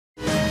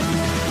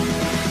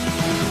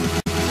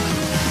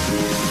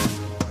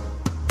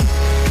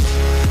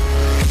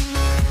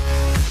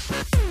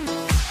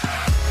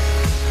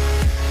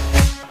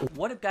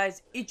up,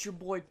 guys? It's your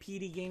boy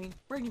PD Gaming,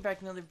 bringing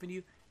back another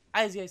video.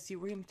 As you guys see,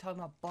 we're going to be talking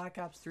about Black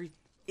Ops 3.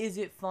 Is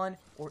it fun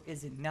or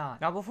is it not?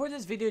 Now, before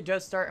this video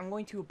does start, I'm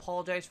going to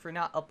apologize for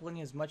not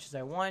uploading as much as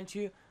I wanted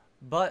to,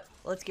 but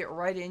let's get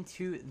right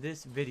into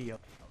this video.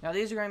 Now,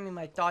 these are going to be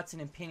my thoughts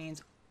and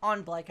opinions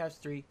on Black Ops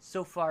 3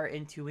 so far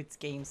into its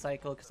game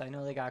cycle, because I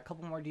know they got a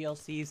couple more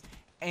DLCs,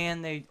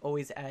 and they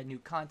always add new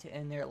content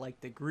in there, like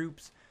the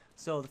groups.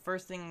 So the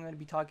first thing I'm going to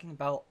be talking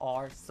about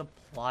are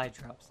supply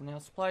drops. Now,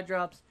 supply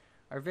drops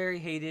are very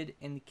hated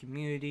in the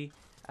community.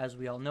 As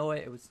we all know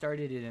it, it was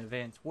started in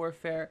Advanced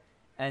Warfare,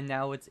 and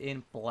now it's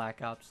in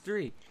Black Ops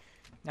 3.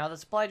 Now, the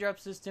supply drop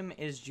system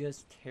is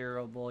just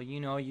terrible. You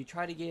know, you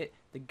try to get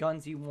the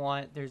guns you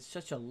want. There's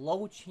such a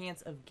low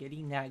chance of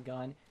getting that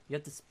gun. You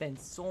have to spend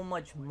so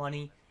much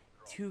money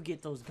to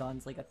get those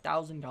guns, like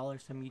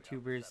 $1,000 some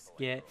YouTubers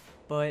get.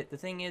 But the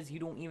thing is, you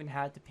don't even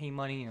have to pay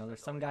money. You know,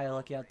 there's some guy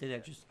lucky out there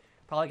that just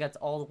probably got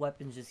all the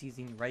weapons just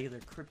using regular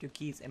crypto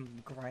keys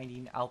and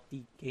grinding out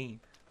the game.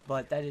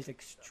 But that is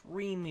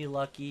extremely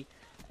lucky,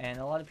 and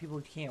a lot of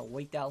people can't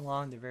wait that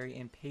long. They're very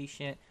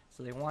impatient,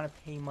 so they want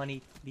to pay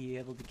money to be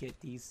able to get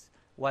these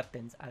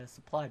weapons out of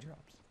supply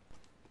drops.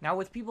 Now,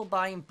 with people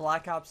buying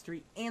Black Ops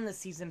 3 and the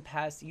Season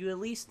Pass, you at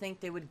least think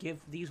they would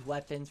give these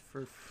weapons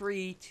for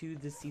free to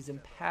the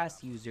Season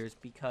Pass users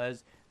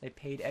because they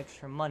paid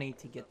extra money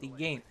to get the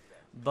game.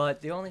 But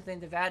the only thing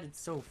they've added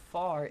so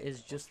far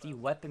is just the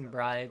weapon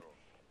bribe,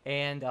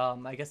 and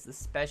I guess the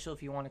special,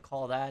 if you want to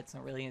call that. It's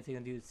not really anything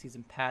to do with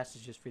Season Pass.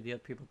 It's just for the other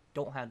people who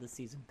don't have the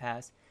Season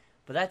Pass.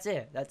 But that's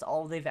it. That's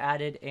all they've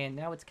added, and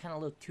now it's kind of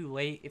a little too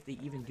late. If they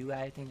even do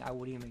add anything, I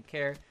wouldn't even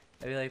care.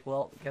 I'd be like,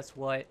 well, guess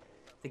what?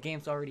 The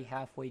game's already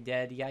halfway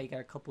dead. Yeah, you got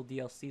a couple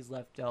DLCs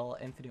left,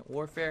 Infinite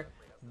Warfare,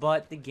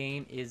 but the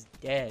game is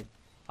dead.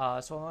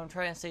 So what I'm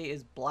trying to say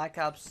is Black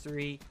Ops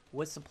 3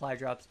 with supply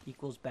drops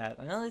equals bad.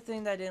 Another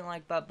thing that I didn't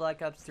like about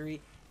Black Ops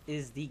 3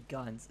 is the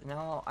guns.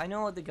 Now, I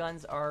know the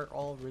guns are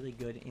all really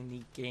good in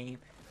the game,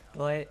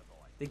 but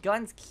the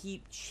guns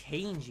keep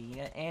changing,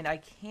 and I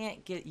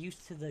can't get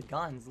used to the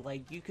guns.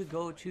 Like, you could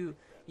go to,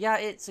 yeah,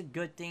 it's a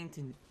good thing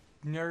to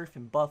nerf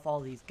and buff all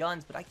these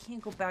guns, but I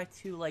can't go back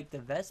to, like, the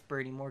Vesper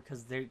anymore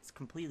because it's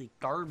completely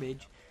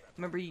garbage.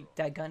 Remember,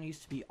 that gun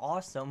used to be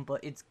awesome,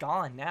 but it's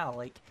gone now.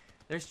 Like,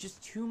 there's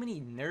just too many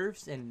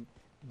nerfs and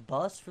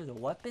buffs for the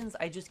weapons.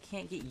 I just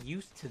can't get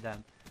used to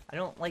them. I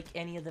don't like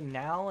any of them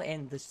now,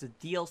 and the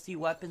DLC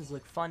weapons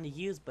look fun to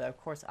use, but of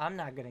course I'm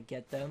not gonna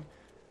get them.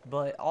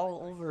 But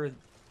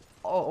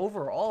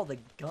overall, the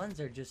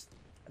guns are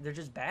they're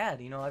just bad.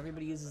 You know,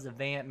 everybody uses a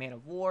Man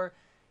of War.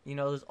 You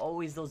know, there's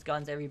always those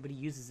guns everybody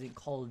uses in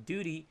Call of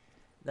Duty.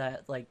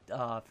 That, like,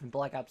 from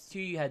Black Ops 2,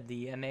 you had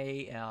the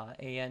MA,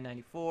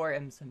 AN-94,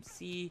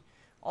 MSMC,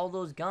 all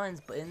those guns.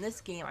 But in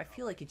this game, I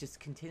feel like it just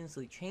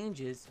continuously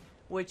changes,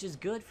 which is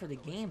good for the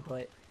game.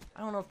 But I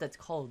don't know if that's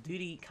Call of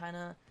Duty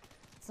kinda.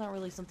 It's not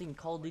really something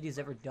Call of Duty's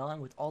ever done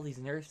with all these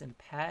nerfs and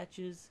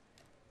patches.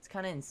 It's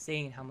kind of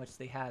insane how much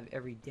they have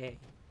every day.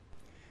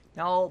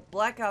 Now,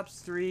 Black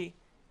Ops 3,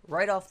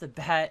 right off the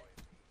bat,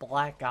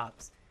 Black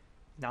Ops.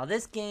 Now,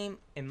 this game,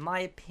 in my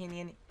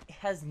opinion,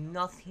 has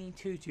nothing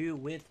to do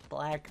with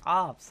Black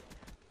Ops.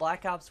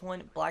 Black Ops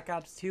 1, Black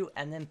Ops 2,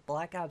 and then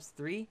Black Ops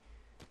 3.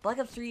 Black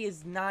Ops 3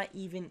 is not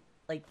even,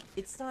 like,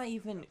 it's not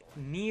even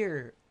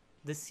near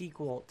the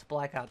sequel to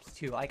Black Ops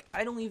 2. Like,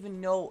 I don't even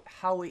know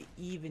how it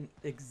even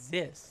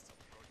exists.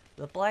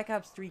 The Black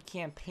Ops 3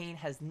 campaign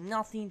has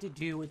nothing to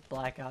do with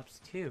Black Ops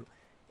 2.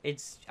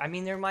 I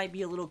mean, there might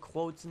be a little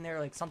quotes in there,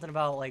 like something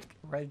about, like,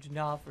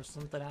 Regnov or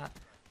something. I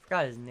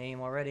forgot his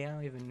name already. I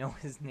don't even know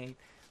his name.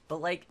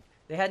 But, like,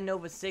 they had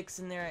Nova 6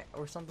 in there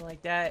or something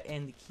like that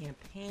in the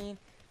campaign.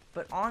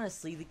 But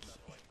honestly,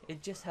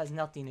 it just has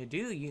nothing to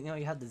do. You know,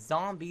 you have the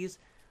zombies.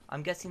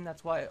 I'm guessing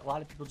that's why a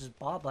lot of people just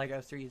bought Black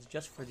Ops 3, is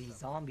just for these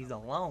zombies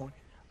alone.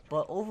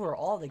 But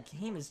overall, the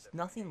game is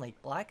nothing like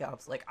Black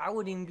Ops. Like, I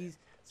wouldn't even be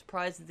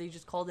surprised if they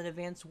just called it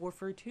Advanced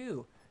Warfare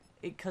 2.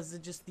 Because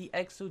of just the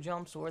exo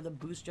jumps or the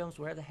boost jumps,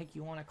 whatever the heck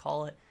you want to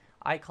call it.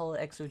 I call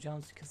it exo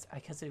jumps because I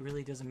guess it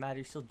really doesn't matter.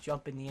 You still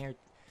jump in the air.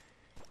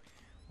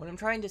 What I'm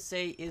trying to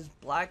say is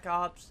Black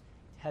Ops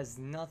has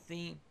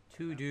nothing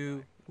to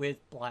do with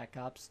Black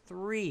Ops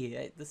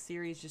 3. The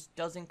series just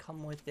doesn't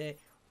come with it.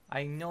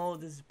 I know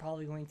this is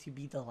probably going to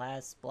be the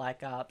last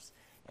Black Ops,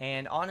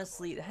 and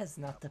honestly, that is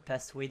not the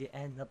best way to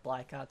end the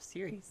Black Ops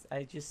series.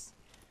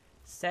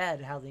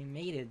 Sad how they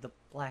made it the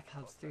Black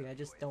Ops 3. I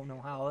just don't know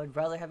how. I'd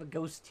rather have a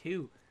Ghost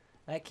 2.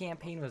 That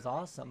campaign was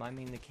awesome. I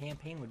mean, the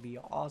campaign would be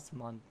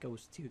awesome on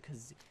Ghost 2,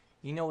 because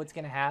you know what's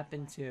gonna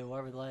happen to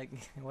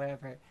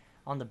whatever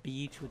on the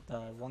beach with the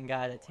one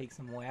guy that takes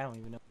him away. I don't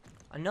even know.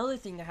 Another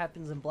thing that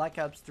happens in Black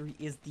Ops 3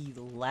 is the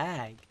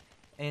lag.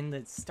 And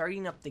the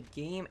starting up the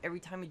game, every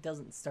time it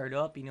doesn't start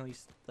up, you know,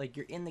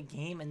 you're in the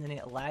game and then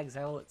it lags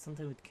out. It's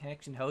something with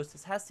connection host.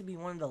 This has to be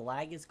one of the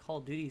laggiest Call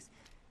of Duties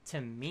to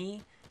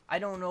me. I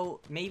don't know,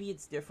 maybe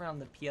it's different on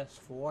the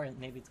PS4, and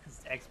maybe it's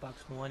because it's Xbox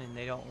One and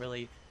they don't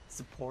really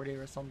support it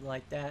or something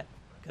like that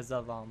because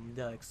of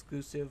the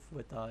exclusive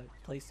with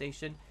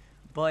PlayStation.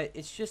 But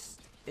it's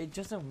just it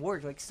doesn't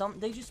work. Like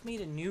they just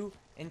made a new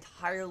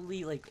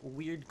entirely like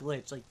weird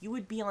glitch. Like you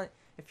would be on,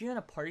 if you're in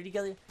a party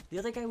together, the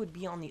other guy would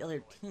be on the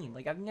other team.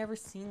 Like I've never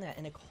seen that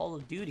in a Call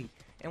of Duty.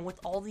 And with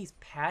all these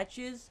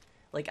patches,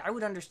 like I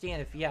would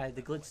understand if, yeah,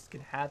 the glitch is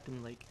gonna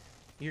happen, like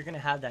you're gonna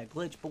have that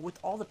glitch. But with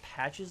all the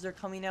patches they're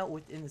coming out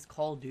within this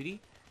Call of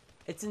Duty,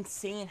 it's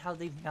insane how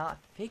they've not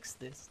fixed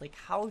this. Like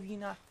how have you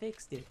not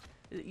fixed it?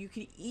 You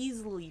could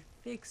easily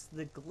fix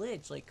the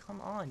glitch. Like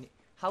come on.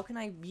 How can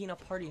I be in a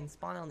party and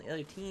spawn on the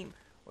other team,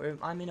 or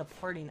if I'm in a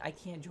party and I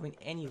can't join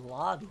any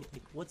lobby?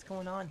 Like, what's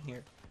going on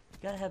here? You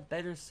gotta have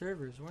better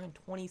servers. We're in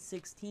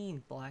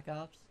 2016, Black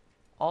Ops.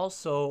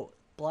 Also,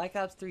 Black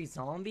Ops 3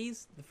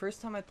 Zombies, the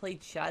first time I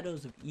played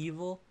Shadows of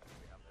Evil,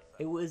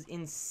 it was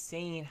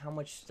insane how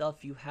much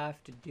stuff you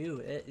have to do.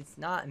 It's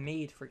not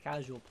made for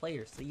casual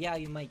players. So yeah,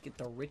 you might get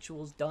the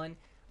rituals done,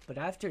 but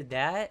after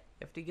that,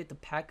 after you get the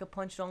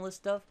pack-a-punch and all this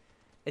stuff,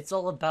 it's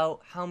all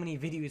about how many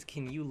videos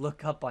can you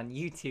look up on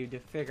YouTube to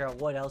figure out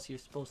what else you're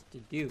supposed to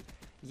do.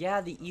 Yeah,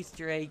 the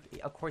Easter egg,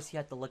 of course you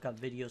have to look up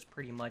videos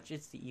pretty much.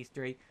 It's the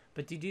Easter egg.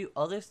 But to do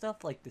other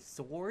stuff like the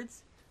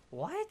swords,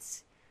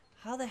 what?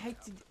 How the heck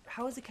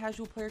how is a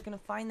casual player going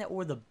to find that?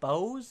 Or the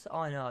bows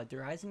on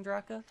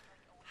Draka?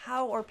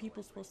 How are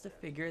people supposed to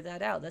figure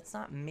that out? That's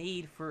not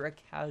made for a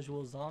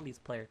casual zombies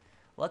player.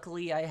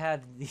 Luckily, I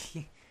have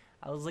the...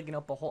 I was looking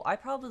up I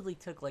probably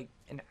took like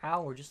an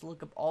hour just to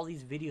look up all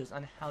these videos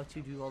on how to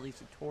do all these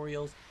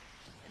tutorials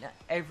and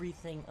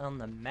everything on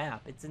the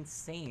map. It's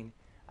insane.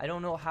 I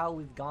don't know how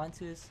we've gone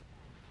to this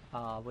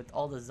with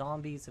all the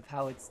zombies, of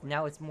how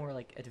now it's more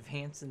like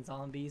advanced in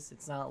zombies.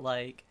 It's not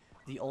like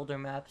the older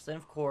maps. And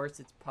of course,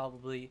 it's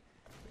probably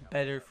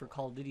better for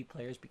Call of Duty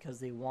players because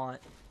they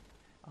want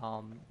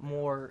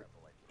more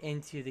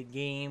into the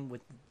game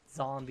with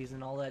zombies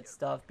and all that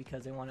stuff,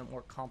 because they want it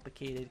more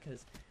complicated,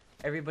 because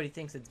everybody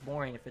thinks it's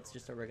boring if it's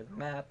just a regular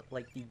map,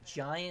 like the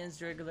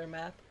Giants regular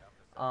map.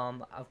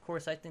 Of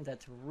course, I think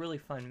that's a really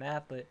fun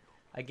map, but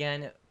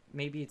again,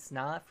 maybe it's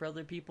not for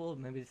other people.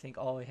 Maybe they think,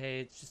 oh,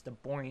 hey, it's just a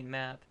boring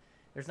map.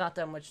 There's not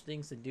that much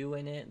things to do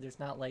in it. There's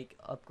not like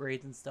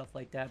upgrades and stuff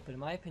like that. But in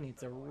my opinion,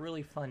 it's a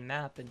really fun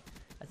map, and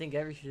I think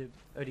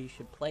everybody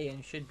should play it, and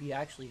it should be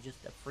actually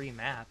just a free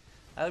map.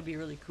 That would be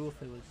really cool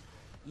if it was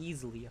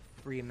easily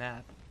a free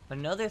map.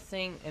 Another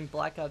thing in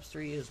Black Ops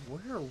 3 is,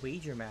 where are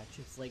wager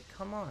matches? Like,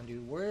 come on,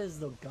 dude. Where is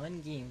the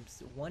gun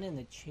games? One in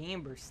the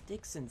chamber,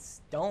 sticks and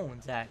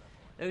stones at?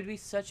 That would be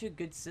such a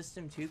good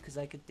system, too, because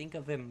I could think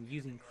of him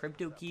using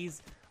crypto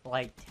keys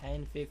like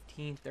 10,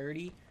 15,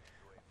 30,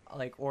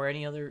 like, or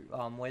any other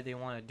way they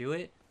want to do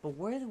it. But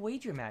where are the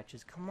wager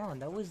matches? Come on,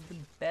 that was the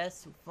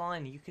best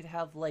fun. You could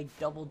have, like,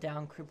 double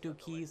down crypto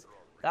keys.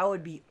 That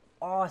would be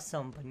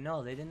awesome. But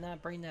no, they did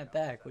not bring that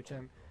back, which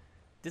I'm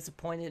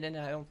disappointed in.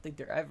 I don't think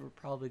they're ever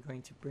probably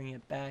going to bring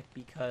it back,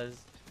 because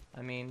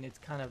I mean, it's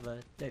kind of a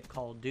dead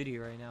Call of Duty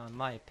right now in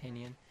my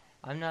opinion.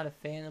 I'm not a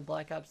fan of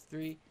Black Ops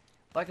 3.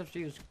 Black Ops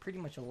 3 was pretty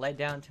much a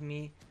letdown to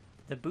me.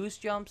 The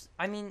boost jumps,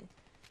 I mean,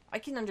 I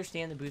can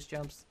understand the boost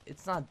jumps.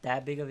 It's not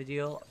that big of a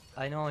deal.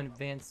 I know in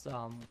Advanced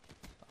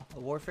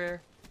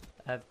Warfare,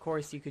 of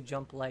course you could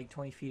jump like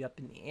 20 feet up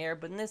in the air,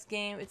 but in this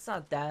game it's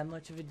not that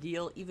much of a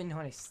deal, even though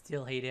I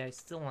still hate it. I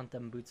still want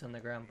them boots on the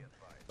ground.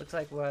 Looks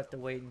like we'll have to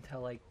wait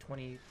until like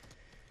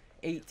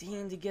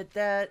 2018 to get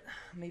that.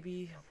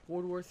 Maybe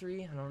World War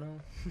 3, I don't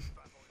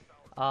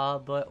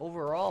know. But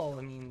overall,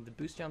 I mean, the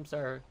boost jumps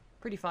are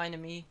pretty fine to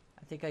me.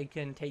 I think I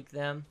can take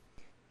them.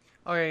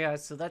 Alright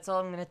guys, so that's all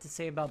I'm going to have to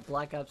say about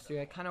Black Ops 3.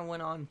 I kind of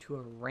went on to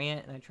a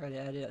rant and I tried to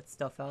edit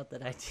stuff out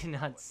that I did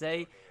not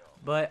say.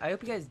 But I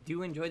hope you guys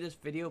do enjoy this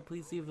video.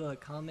 Please leave a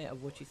comment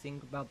of what you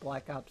think about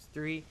Black Ops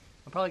 3.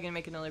 I'm probably going to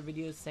make another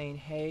video saying,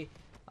 hey,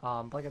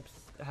 how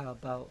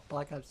about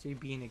Black Ops 3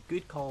 being a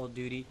good Call of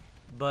Duty.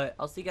 But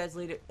I'll see you guys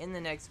later in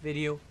the next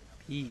video.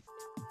 Peace.